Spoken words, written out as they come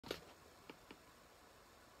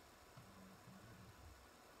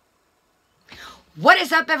What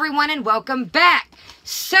is up, everyone, and welcome back.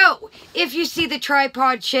 So, if you see the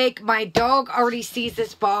tripod shake, my dog already sees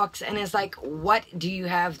this box and is like, what do you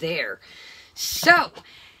have there? So,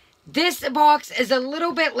 this box is a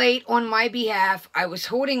little bit late on my behalf. I was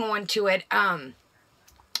holding on to it.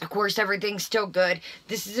 Of course, everything's still good.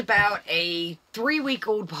 This is about a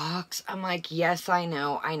 3-week-old box. I'm like, yes, I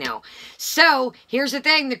know. So, here's the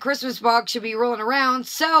thing. The Christmas box should be rolling around.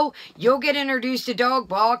 So, you'll get introduced to dog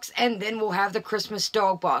box, and then we'll have the Christmas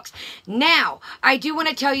dog box. Now, I do want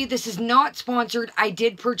to tell you this is not sponsored. I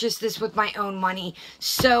did purchase this with my own money.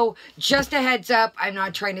 So, just a heads up. I'm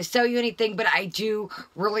not trying to sell you anything, but I do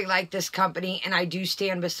really like this company, and I do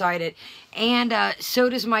stand beside it. And so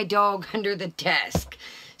does my dog under the desk.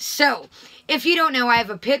 So, if you don't know, I have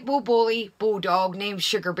a Pit Bull Bulldog named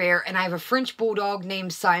Sugar Bear, and I have a French Bulldog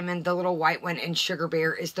named Simon, the little white one, and Sugar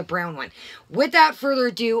Bear is the brown one. Without further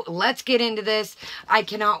ado, let's get into this. I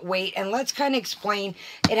cannot wait, and let's kind of explain.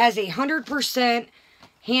 It has 100%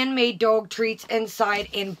 handmade dog treats inside,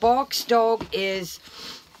 and Box Dog is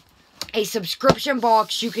a subscription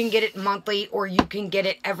box. You can get it monthly, or you can get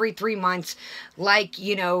it every 3 months, like,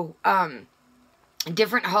 you know,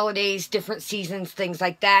 different holidays, different seasons, things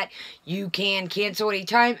like that. You can cancel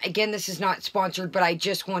anytime. Again, this is not sponsored, but I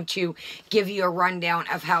just want to give you a rundown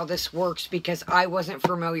of how this works because I wasn't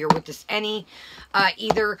familiar with this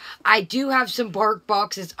either. I do have some bark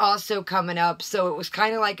boxes also coming up, so it was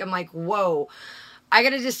kind of like, I'm like, whoa. I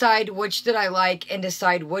gotta decide which that I like and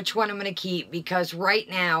decide which one I'm gonna keep because right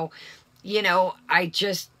now, you know, I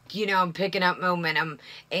just, you know, I'm picking up momentum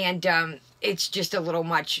and, it's just a little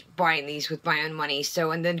much buying these with my own money. So,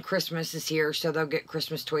 and then Christmas is here, so they'll get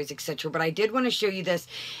Christmas toys, etc. But I did want to show you this,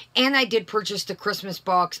 and I did purchase the Christmas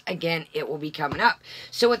box. Again, it will be coming up.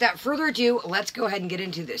 So, without further ado, let's go ahead and get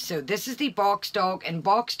into this. So, this is the Box Dog, and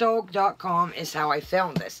boxdog.com is how I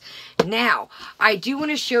found this. Now, I do want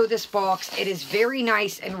to show this box. It is very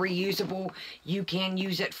nice and reusable. You can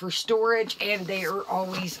use it for storage, and they are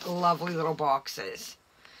always lovely little boxes.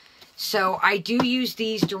 So, I do use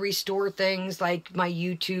these to restore things like my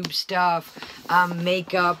YouTube stuff,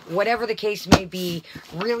 makeup, whatever the case may be.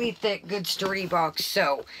 Really thick, good, sturdy box.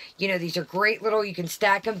 So, you know, these are great little, you can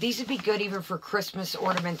stack them. These would be good even for Christmas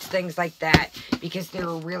ornaments, things like that, because they're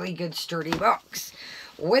a really good, sturdy box.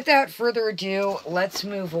 Without further ado, let's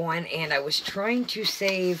move on. And I was trying to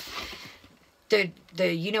save the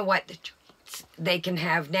you know what, they can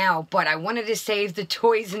have now, but I wanted to save the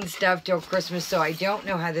toys and stuff till Christmas, so I don't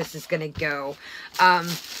know how this is going to go.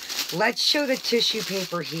 Let's show the tissue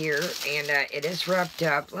paper here, and it is wrapped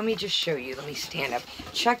up. Let me just show you. Let me stand up.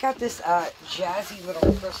 Check out this jazzy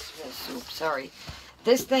little Christmas. Oops, sorry.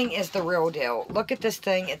 This thing is the real deal. Look at this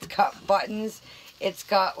thing. It's got buttons. It's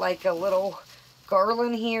got like a little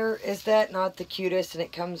garland here. Is that not the cutest? And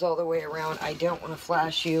it comes all the way around. I don't want to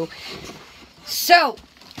flash you. So,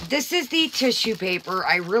 this is the tissue paper.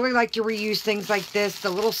 I really like to reuse things like this. The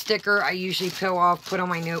little sticker I usually peel off, put on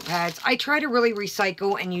my notepads. I try to really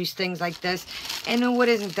recycle and use things like this. And what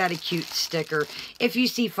isn't that a cute sticker? If you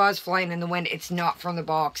see fuzz flying in the wind, it's not from the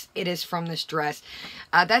box. It is from this dress.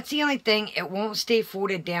 That's the only thing. It won't stay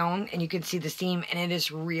folded down, and you can see the seam, and it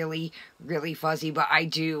is really, really fuzzy. But I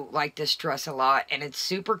do like this dress a lot, and it's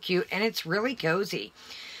super cute, and it's really cozy.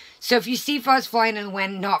 So if you see fuzz flying in the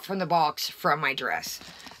wind, not from the box, from my dress.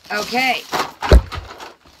 Okay,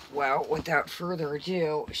 well, without further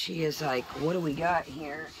ado, she is like, what do we got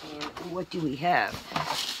here, and what do we have?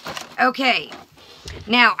 Okay,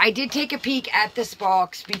 now, I did take a peek at this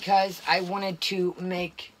box because I wanted to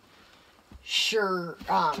make sure,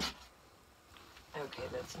 okay,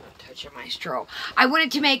 that's not touching my straw. I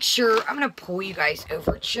wanted to make sure, I'm going to pull you guys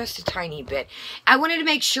over just a tiny bit. I wanted to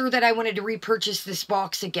make sure that I wanted to repurchase this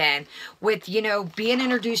box again with, you know, being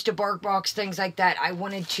introduced to Bark Box, things like that. I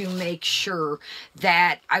wanted to make sure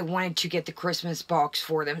that I wanted to get the Christmas box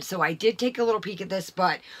for them. So I did take a little peek at this,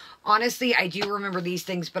 but honestly, I do remember these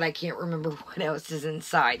things, but I can't remember what else is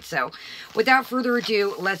inside. So without further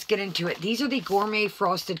ado, let's get into it. These are the Gourmet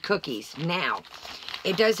Frosted Cookies. Now,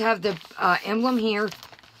 it does have the emblem here.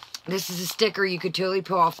 This is a sticker you could totally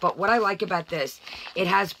pull off. But what I like about this, it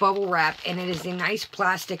has bubble wrap, and it is a nice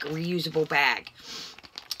plastic reusable bag.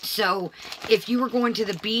 So if you were going to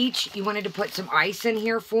the beach, you wanted to put some ice in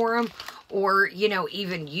here for them, or, you know,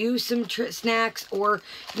 even use some snacks, or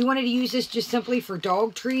you wanted to use this just simply for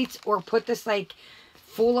dog treats, or put this like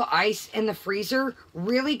full of ice in the freezer.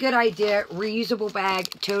 Really good idea. Reusable bag.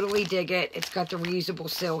 Totally dig it. It's got the reusable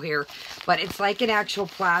seal here. But it's like an actual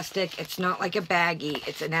plastic. It's not like a baggie.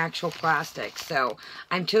 It's an actual plastic. So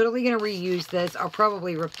I'm totally going to reuse this. I'll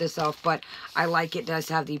probably rip this off, but I like it does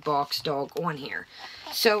have the box dog on here.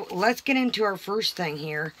 So let's get into our first thing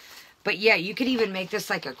here. But yeah, you could even make this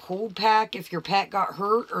like a cold pack if your pet got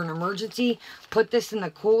hurt or an emergency. Put this in the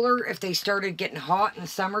cooler if they started getting hot in the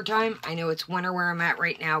summertime. I know it's winter where I'm at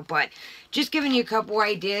right now, but just giving you a couple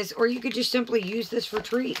ideas. Or you could just simply use this for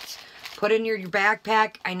treats. Put in your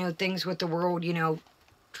backpack. I know things with the world, you know,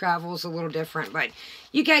 travel's a little different, but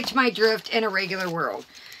you catch my drift in a regular world.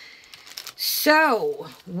 So,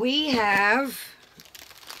 we have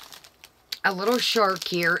a little shark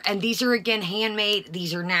here, and these are again handmade.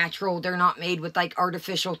 These are natural. They're not made with like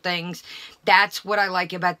artificial things. That's what I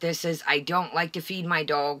like about this, is I don't like to feed my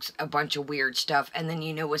dogs a bunch of weird stuff. And then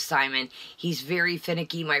you know with Simon, he's very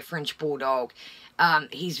finicky, my French bulldog.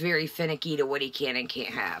 He's very finicky to what he can and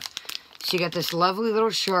can't have. So you got this lovely little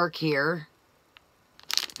shark here,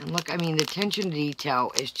 and look, I mean, the attention to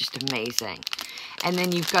detail is just amazing. And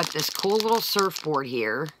then you've got this cool little surfboard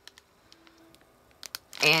here.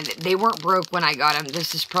 And they weren't broke when I got them.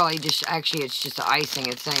 This is probably just, actually, it's just icing.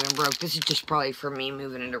 It's not even broke. This is just probably for me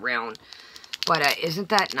moving it around. But isn't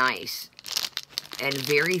that nice? And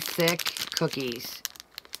very thick cookies.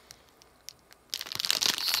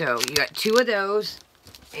 So, you got 2 of those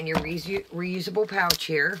in your reusable pouch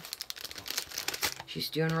here. She's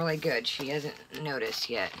doing really good. She hasn't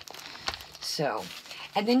noticed yet. So,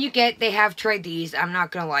 and then you get, they have tried these. I'm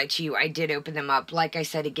not going to lie to you. I did open them up, like I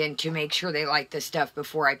said again, to make sure they like this stuff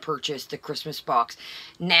before I purchased the Christmas box.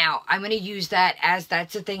 Now, I'm going to use that as,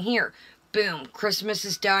 that's the thing here. Boom, Christmas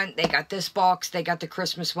is done. They got this box. They got the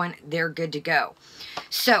Christmas one. They're good to go.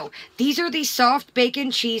 So, these are the soft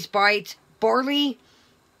bacon cheese bites, barley,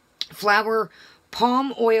 flour,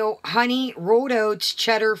 palm oil, honey, rolled oats,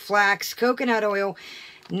 cheddar, flax, coconut oil,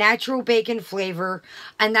 natural bacon flavor.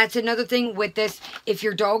 And that's another thing with this. If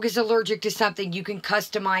your dog is allergic to something, you can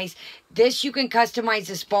customize this. You can customize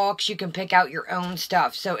this box. You can pick out your own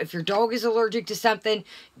stuff. So if your dog is allergic to something,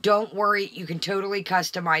 don't worry. You can totally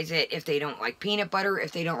customize it. If they don't like peanut butter,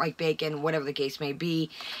 if they don't like bacon, whatever the case may be.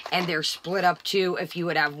 And they're split up too. If you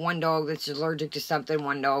would have one dog that's allergic to something,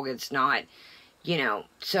 one dog that's not, you know,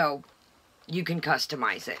 so you can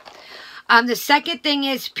customize it. The second thing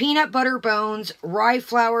is peanut butter bones, rye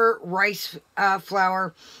flour, rice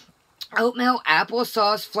flour, oatmeal,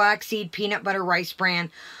 applesauce, flaxseed, peanut butter, rice bran.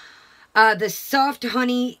 The soft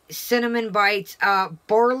honey cinnamon bites,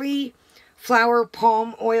 barley, flour,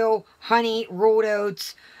 palm oil, honey, rolled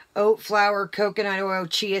oats, oat flour, coconut oil,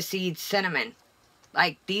 chia seeds, cinnamon.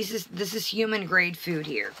 Like this is human grade food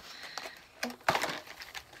here.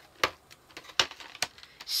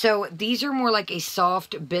 So, these are more like a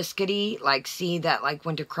soft biscuity, like, see that, like,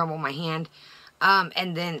 went to crumble my hand.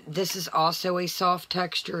 And then this is also a soft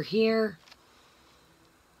texture here.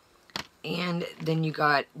 And then you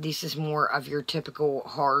got, this is more of your typical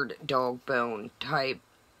hard dog bone type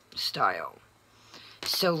style.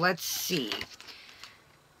 So, let's see.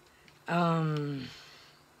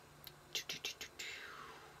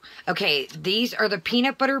 Okay, these are the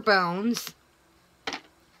peanut butter bones.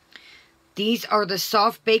 These are the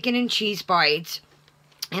soft bacon and cheese bites.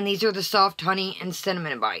 And these are the soft honey and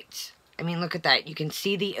cinnamon bites. I mean, look at that. You can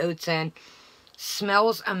see the oats in.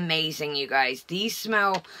 Smells amazing, you guys. These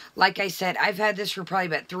smell, like I said, I've had this for probably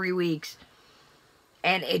about 3 weeks.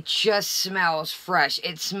 And it just smells fresh.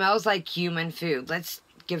 It smells like human food. Let's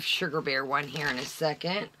give Sugar Bear one here in a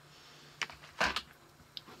second.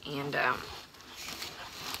 And, let's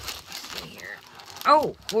see here.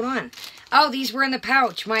 Oh, hold on. Oh, these were in the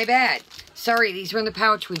pouch. My bad. Sorry, these were in the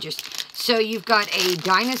pouch we just... So, you've got a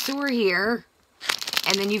dinosaur here.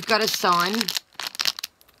 And then you've got a sun.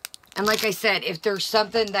 And like I said, if there's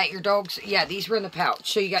something that your dog's... Yeah, these were in the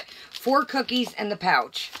pouch. So, you got 4 cookies in the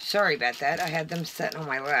pouch. Sorry about that. I had them sitting on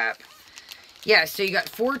my lap. Yeah, so you got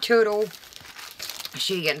 4 total.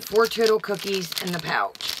 So, you get 4 total cookies in the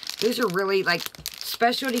pouch. Those are really, like,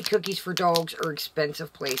 specialty cookies for dogs are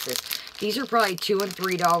expensive places. These are probably $2 and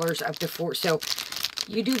 $3 up to $4. So,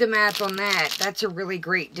 you do the math on that. That's a really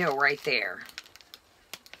great deal right there.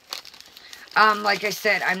 Like I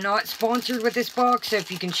said, I'm not sponsored with this box, so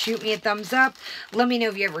if you can shoot me a thumbs up, let me know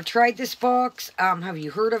if you ever tried this box. Have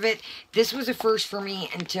you heard of it? This was a first for me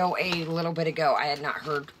until a little bit ago. I had not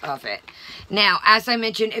heard of it. Now, as I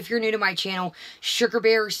mentioned, if you're new to my channel, Sugar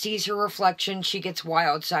Bear sees her reflection. She gets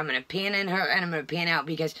wild, so I'm going to pan in her and I'm going to pan out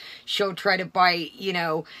because she'll try to bite, you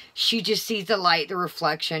know. She just sees the light, the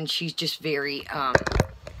reflection. She's just very,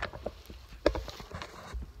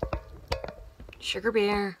 Sugar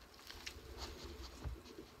Bear.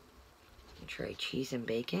 Try cheese and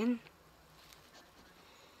bacon.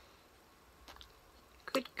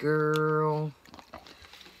 Good girl.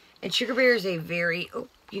 And Sugar Bear is a very... Oh,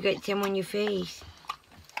 you got some on your face.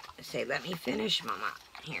 Say, let me finish, Mama.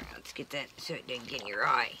 Here, let's get that so it didn't get in your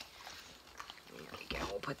eye. There we go.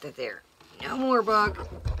 We'll put that there. No more bug.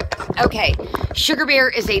 Okay, Sugar Bear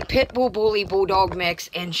is a Pit Bull Bully Bulldog mix,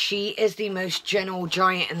 and she is the most gentle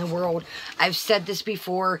giant in the world. I've said this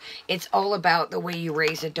before. It's all about the way you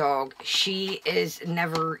raise a dog. She is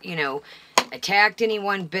never, you know, attacked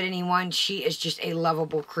anyone, bit anyone. She is just a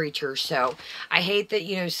lovable creature. So, I hate that,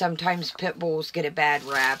 you know, sometimes Pit Bulls get a bad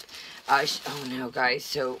rap. Oh no, guys.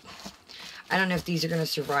 So, I don't know if these are going to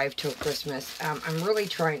survive till Christmas. I'm really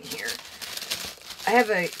trying here. I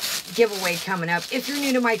have a giveaway coming up. If you're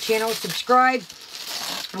new to my channel, subscribe.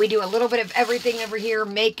 We do a little bit of everything over here.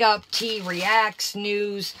 Makeup, tea, reacts,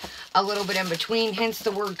 news, a little bit in between. Hence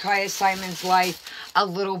the word Kaya Simon's Life. A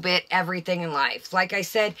little bit everything in life. Like I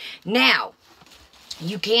said, now,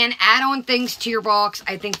 you can add on things to your box.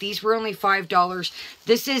 I think these were only $5.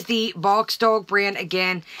 This is the Box Dog brand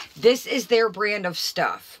again. This is their brand of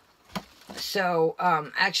stuff. So,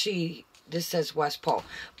 actually, this says West Pole.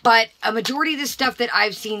 But a majority of the stuff that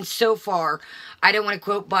I've seen so far, I don't want to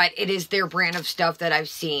quote, but it is their brand of stuff that I've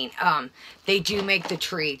seen. They do make the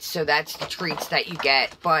treats, so that's the treats that you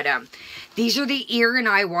get. But these are the ear and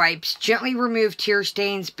eye wipes. Gently remove tear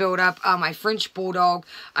stains, build up. My French Bulldog,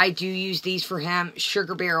 I do use these for him.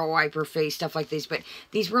 Sugar Bear, wipe her face, stuff like this. But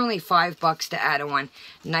these were only $5 to add on.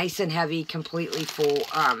 Nice and heavy, completely full.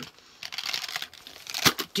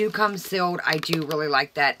 Do come sealed. I do really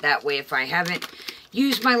like that. That way, if I haven't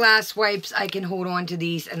used my last wipes, I can hold on to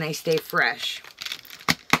these and they stay fresh.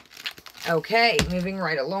 Okay, moving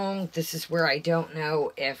right along. This is where I don't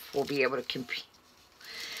know if we'll be able to compete.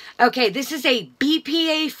 Okay, this is a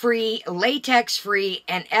BPA-free, latex-free,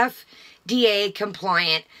 and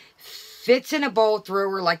FDA-compliant. Fits in a bowl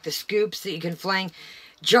thrower like the scoops that you can fling.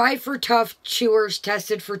 Dry for tough chewers,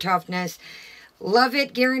 tested for toughness. Love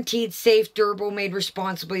it, guaranteed, safe, durable, made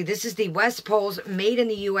responsibly. This is the West Pole's made in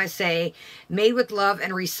the USA, made with love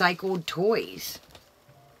and recycled toys.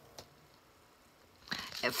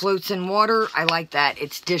 It floats in water. I like that.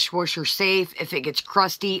 It's dishwasher safe. If it gets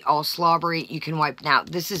crusty, all slobbery, you can wipe it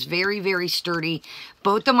out. This is very, very sturdy.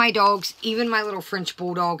 Both of my dogs, even my little French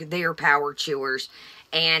Bulldog, they are power chewers.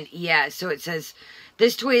 And yeah, so it says,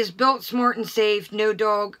 this toy is built smart and safe. No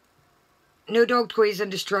dog toy is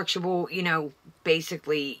indestructible, you know,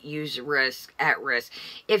 basically at risk.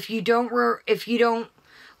 If you don't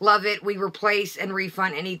love it, we replace and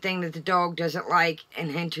refund anything that the dog doesn't like and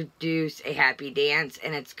introduce a happy dance,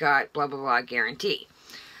 and it's got blah blah blah guarantee.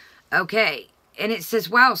 Okay, and it says,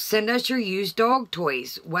 wow, send us your used dog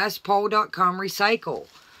toys. westpole.com recycle.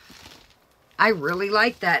 I really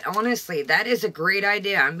like that. Honestly, that is a great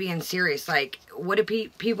idea. I'm being serious. Like, what do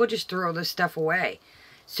people just throw this stuff away?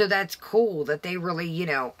 So that's cool that they really, you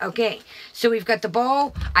know. Okay, so we've got the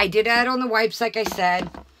ball. I did add on the wipes, like I said.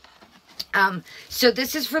 So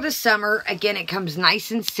this is for the summer. Again, it comes nice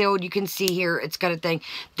and sealed. You can see here, it's got a thing.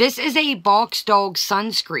 This is a Box Dog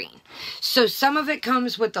sunscreen. So some of it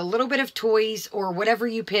comes with a little bit of toys or whatever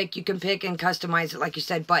you pick. You can pick and customize it, like you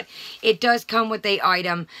said. But it does come with a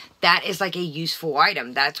item that is like a useful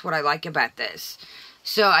item. That's what I like about this.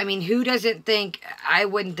 So, I mean, who doesn't think, I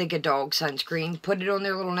wouldn't think a dog sunscreen. Put it on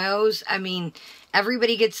their little nose. I mean,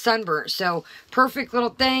 everybody gets sunburnt. So, perfect little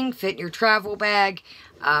thing. Fit in your travel bag.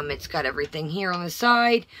 It's got everything here on the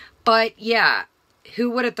side. But, yeah, who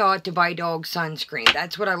would have thought to buy dog sunscreen?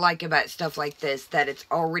 That's what I like about stuff like this, that it's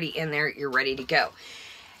already in there. You're ready to go.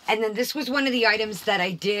 And then this was one of the items that I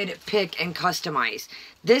did pick and customize.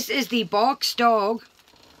 This is the Box Dog.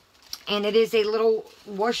 And it is a little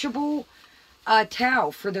washable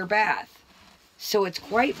towel for their bath. So it's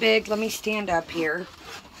quite big. Let me stand up here.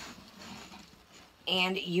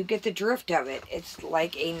 And you get the drift of it. It's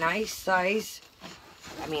like a nice size.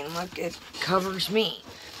 I mean, look, it covers me.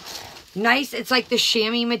 Nice. It's like the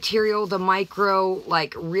chamois material, the micro,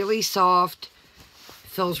 like really soft.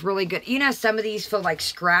 Feels really good. You know, some of these feel like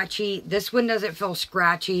scratchy. This one doesn't feel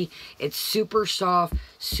scratchy. It's super soft,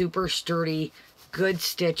 super sturdy. Good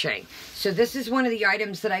stitching. So this is one of the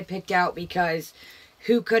items that I picked out because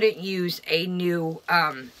who couldn't use a new,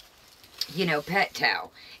 you know, pet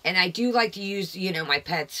towel? And I do like to use, you know, my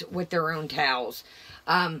pets with their own towels.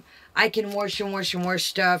 I can wash and wash and wash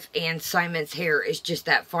stuff, and Simon's hair is just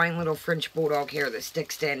that fine little French Bulldog hair that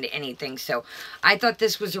sticks into anything. So I thought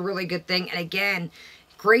this was a really good thing. And again,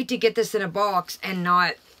 great to get this in a box and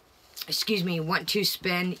not, excuse me, want to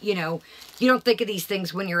spend, you know, you don't think of these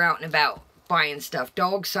things when you're out and about. buying stuff.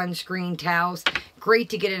 Dog sunscreen, towels. Great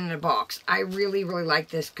to get it in a box. I really, really like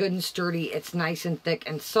this. Good and sturdy. It's nice and thick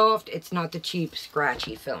and soft. It's not the cheap,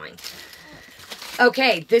 scratchy feeling.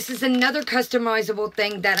 Okay, this is another customizable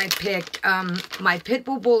thing that I picked. My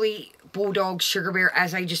Pitbull Bulldog Sugar Bear,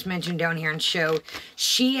 as I just mentioned down here and showed,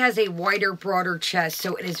 she has a wider, broader chest,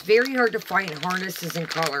 so it is very hard to find harnesses and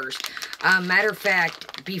colors. Matter of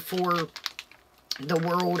fact, before the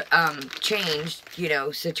world changed, you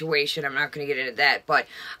know, situation, I'm not going to get into that, but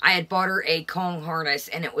I had bought her a Kong harness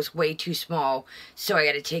and it was way too small, so I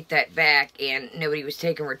got to take that back, and nobody was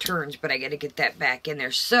taking returns, but I got to get that back in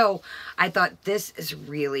there. So I thought this is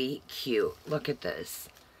really cute. Look at this.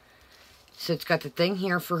 So it's got the thing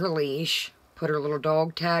here for her leash, put her little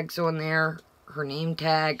dog tags on there, her name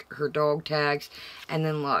tag, her dog tags, and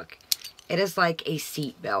then look, it is like a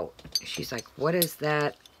seat belt. She's like, what is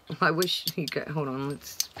that? I wish you could, hold on,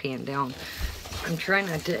 let's pan down. I'm trying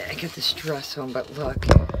not to get this dress on, but look.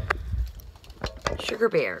 Sugar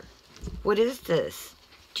Bear, what is this?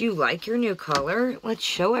 Do you like your new color? Let's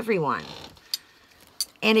show everyone.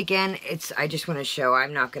 And again, I just want to show,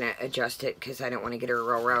 I'm not going to adjust it because I don't want to get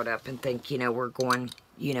her all riled up and think, you know, we're going,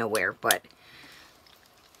 you know where, but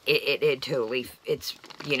it totally, it's,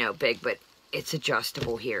 you know, big, but it's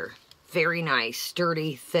adjustable here. Very nice,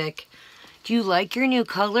 sturdy, thick. Do you like your new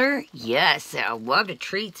color? Yes, I love the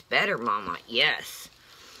treats better, Mama. Yes.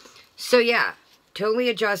 So, yeah, totally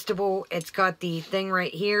adjustable. It's got the thing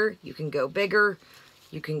right here. You can go bigger.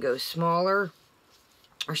 You can go smaller.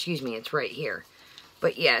 Or, excuse me, it's right here.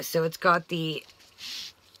 But, yeah, so it's got the,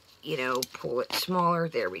 you know, pull it smaller.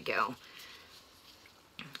 There we go.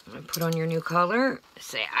 I'm going to put on your new color.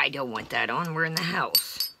 Say, I don't want that on. We're in the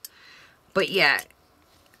house. But, yeah.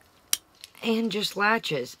 And just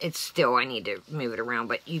latches. It's still, I need to move it around,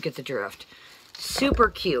 but you get the drift. Super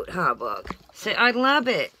cute, huh, Bug? Say, I love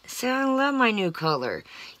it. Say, I love my new color.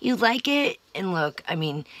 You like it? And look, I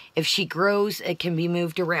mean, if she grows, it can be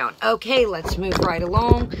moved around. Okay, let's move right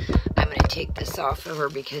along. I'm going to take this off of her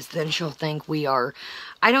because then she'll think we are...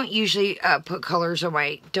 I don't usually put colors on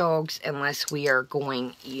my dogs unless we are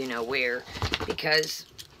going, you know where, because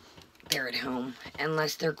they're at home.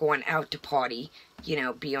 Unless they're going out to potty. You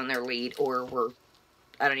know, be on their lead, or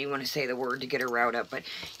I don't even want to say the word to get her riled up, but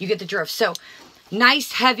you get the drift. So,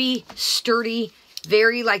 nice, heavy, sturdy,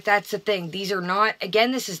 very, like, that's the thing. These are not,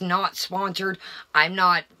 again, this is not sponsored.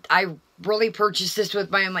 I really purchased this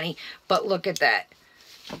with my own money, but look at that.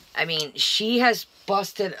 I mean, she has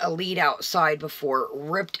busted a lead outside before,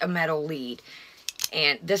 ripped a metal lead,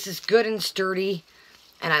 and this is good and sturdy,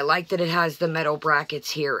 and I like that it has the metal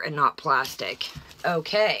brackets here and not plastic.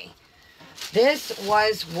 Okay. This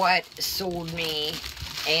was what sold me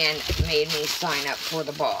and made me sign up for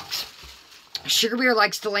the box. Sugar Bear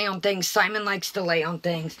likes to lay on things. Simon likes to lay on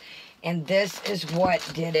things. And this is what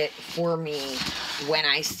did it for me when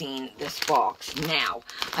I seen this box. Now,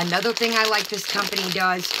 another thing I like this company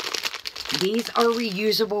does, these are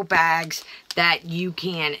reusable bags that you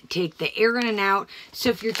can take the air in and out. So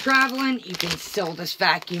if you're traveling, you can seal this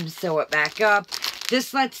vacuum, sew it back up.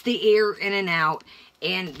 This lets the air in and out.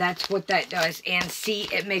 And that's what that does. And see,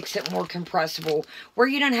 it makes it more compressible. Where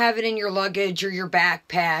you don't have it in your luggage or your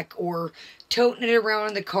backpack or toting it around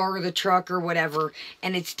in the car or the truck or whatever.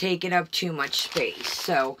 And it's taking up too much space.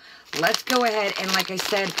 So, let's go ahead. And like I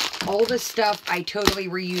said, all this stuff, I totally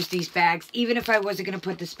reuse these bags. Even if I wasn't going to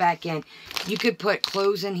put this back in. You could put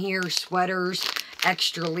clothes in here, sweaters,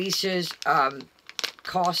 extra leashes,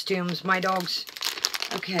 costumes. My dogs...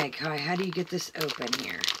 Okay, Kai, how do you get this open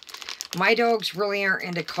here? My dogs really aren't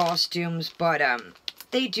into costumes, but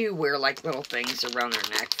they do wear like little things around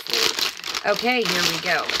their neck. Okay, here we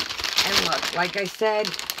go. And look, like I said,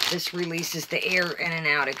 this releases the air in and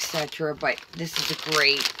out, etc. But this is a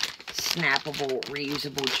great, snappable,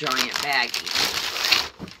 reusable giant baggie.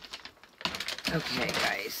 Okay,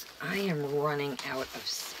 guys, I am running out of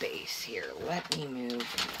space here. Let me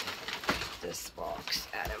move this box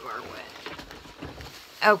out of our way.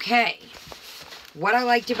 Okay. What I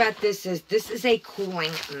liked about this is a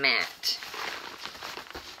cooling mat.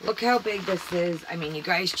 Look how big this is. I mean, you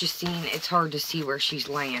guys just seen, it's hard to see where she's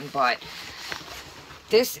laying, but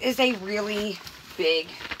this is a really big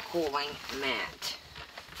cooling mat.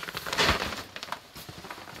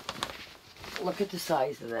 Look at the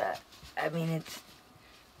size of that. I mean, it's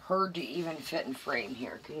hard to even fit in frame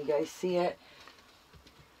here. Can you guys see it?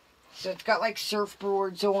 So it's got like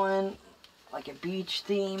surfboards on, like a beach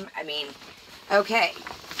theme. I mean... Okay,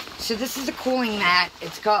 so this is a cooling mat.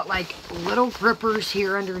 It's got like little grippers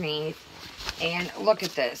here underneath. And look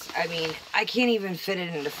at this. I mean, I can't even fit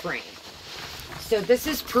it into frame. so this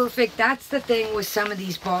is perfect. That's the thing with some of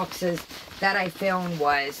these boxes that I found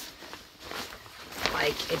was,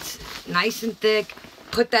 like, it's nice and thick.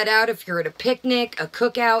 Put that out if you're at a picnic, a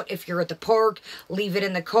cookout, if you're at the park, leave it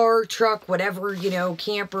in the car, truck, whatever, you know,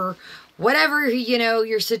 camper, whatever, you know,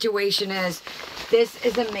 your situation is. This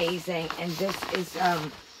is amazing. And this is,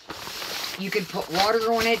 you can put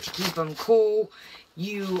water on it to keep them cool.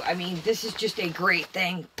 I mean, this is just a great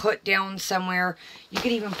thing. Put down somewhere. You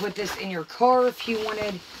could even put this in your car if you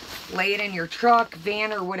wanted. Lay it in your truck,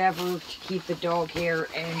 van, or whatever to keep the dog hair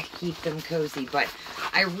and keep them cozy. But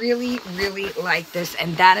I really, really like this,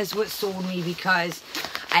 and that is what sold me, because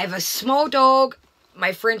I have a small dog,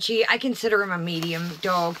 my Frenchie. I consider him a medium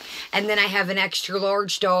dog, and then I have an extra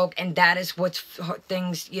large dog, and that is what's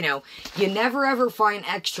things, you know, you never ever find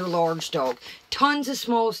extra large dog. Tons of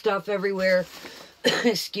small stuff everywhere.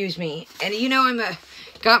 Excuse me. And you know,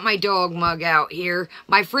 got my dog mug out here.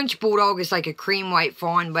 My French Bulldog is like a cream white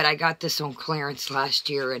fawn, but I got this on clearance last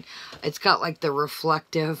year, and it's got like the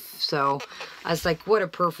reflective, so I was like, what a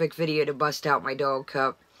perfect video to bust out my dog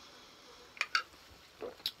cup.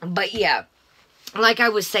 But yeah, like I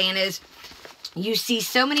was saying, is you see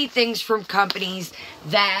so many things from companies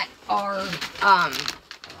that are,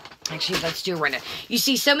 actually, let's do it right now. You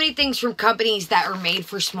see so many things from companies that are made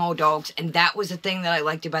for small dogs, and that was the thing that I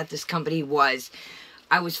liked about this company was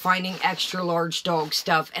I was finding extra large dog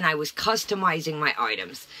stuff, and I was customizing my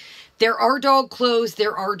items. There are dog clothes,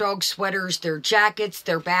 there are dog sweaters, there are jackets,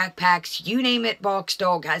 there are backpacks, you name it. Box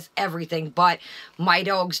Dog has everything, but my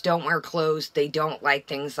dogs don't wear clothes. They don't like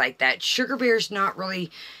things like that. Sugar Bear's not really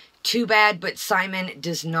too bad, but Simon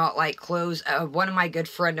does not like clothes. One of my good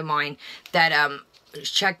friend of mine that,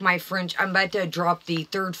 check my French, I'm about to drop the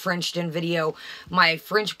third Frenchton video. My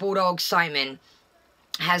French Bulldog Simon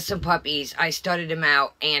has some puppies. I studied him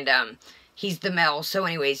out, and he's the male. So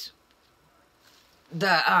anyways,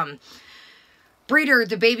 the breeder,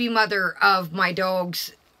 the baby mother of my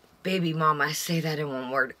dog's baby mama, I say that in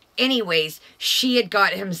one word. Anyways, she had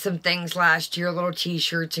got him some things last year, little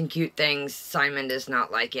t-shirts and cute things. Simon does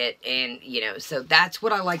not like it, and, you know, so that's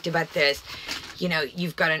what I liked about this. You know,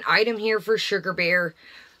 you've got an item here for Sugar Bear.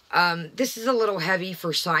 This is a little heavy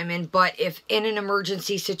for Simon, but if in an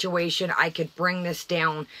emergency situation, I could bring this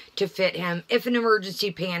down to fit him. If an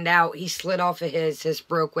emergency panned out, he slid off of his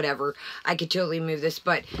broke, whatever, I could totally move this,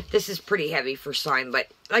 but this is pretty heavy for Simon. But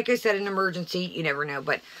like I said, an emergency, you never know.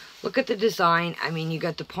 But look at the design. I mean, you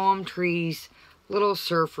got the palm trees, little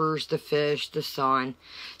surfers, the fish, the sun.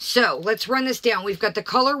 So let's run this down. We've got the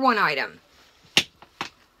color 1 item.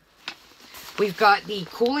 We've got the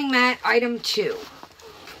cooling mat item 2.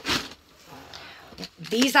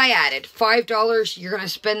 These I added. $5. You're going to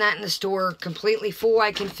spend that in the store. Completely full.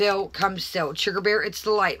 I can fill. Come still. Sugar Bear, it's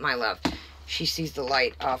the light, my love. She sees the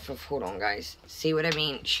light off of... Hold on, guys. See what I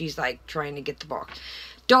mean? She's like trying to get the box.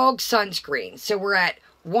 Dog sunscreen. So we're at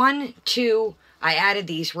 1, 2. I added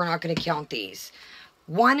these. We're not going to count these.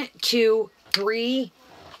 1, 2, 3,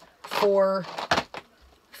 4,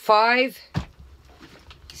 5,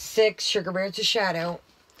 6. Sugar Bear, it's a shadow.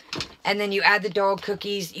 And then you add the dog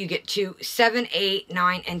cookies, you get 2, 7, 8,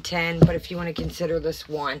 9, and 10. But if you want to consider this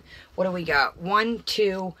 1, what do we got? 1,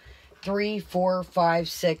 2, 3, 4, 5,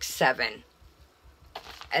 6, 7.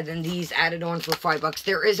 And then these added on for $5.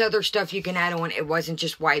 There is other stuff you can add on. It wasn't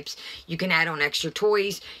just wipes. You can add on extra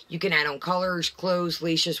toys. You can add on colors, clothes,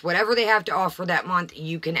 leashes, whatever they have to offer that month,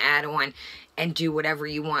 you can add on and do whatever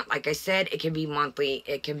you want. Like I said, it can be monthly.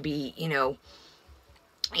 It can be, you know,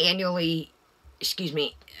 annually,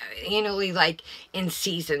 like in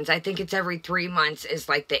seasons. I think it's every 3 months is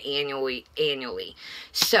like the annually.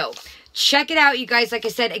 So check it out, you guys. Like I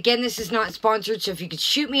said, again, this is not sponsored, so if you could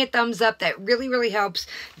shoot me a thumbs up, that really, really helps.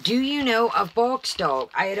 Do you know of Box Dog?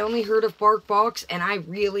 I had only heard of BarkBox, and I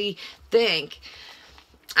really think,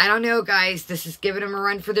 I don't know, guys, this is giving them a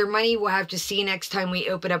run for their money. We'll have to see next time we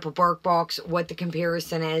open up a BarkBox what the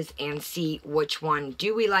comparison is and see which one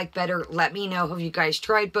do we like better. Let me know. Have you guys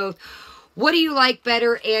tried both? What do you like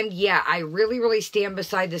better? And yeah, I really, really stand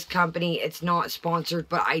beside this company. It's not sponsored,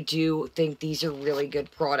 but I do think these are really good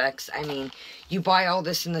products. I mean, you buy all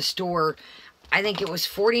this in the store, I think it was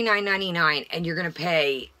 $49.99, and you're going to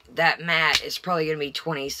pay, that mat is probably going to be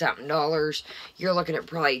 $20-something. You're looking at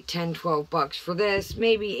probably $10, $12 for this,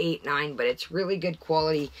 maybe $8, $9, but it's really good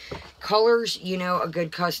quality. Colors, you know, a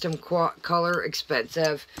good custom color,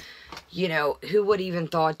 expensive. You know, who would even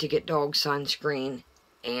thought to get dog sunscreen?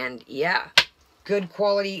 And yeah, good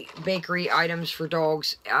quality bakery items for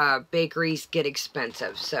dogs. Bakeries get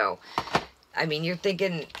expensive. So, I mean, you're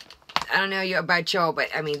thinking, I don't know about y'all, but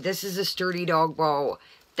I mean, this is a sturdy dog bowl.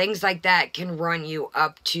 things like that can run you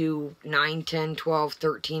up to 9, 10, 12,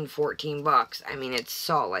 13, 14 bucks. I mean, it's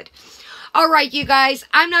solid. Alright, you guys,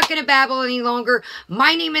 I'm not going to babble any longer.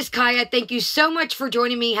 My name is Kaya. Thank you so much for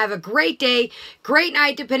joining me. Have a great day, great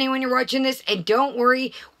night, depending when you're watching this. And don't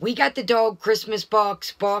worry, we got the dog Christmas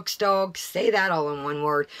box dog. Say that all in one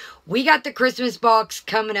word. We got the Christmas box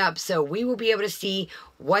coming up, so we will be able to see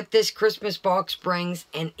what this Christmas box brings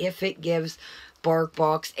and if it gives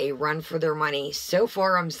BarkBox a run for their money. So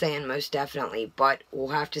far, I'm saying most definitely, but we'll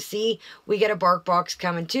have to see. We get a BarkBox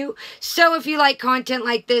coming too. So if you like content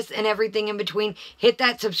like this and everything in between, hit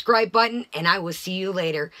that subscribe button, and I will see you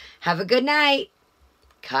later. Have a good night.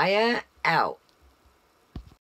 Kaya out.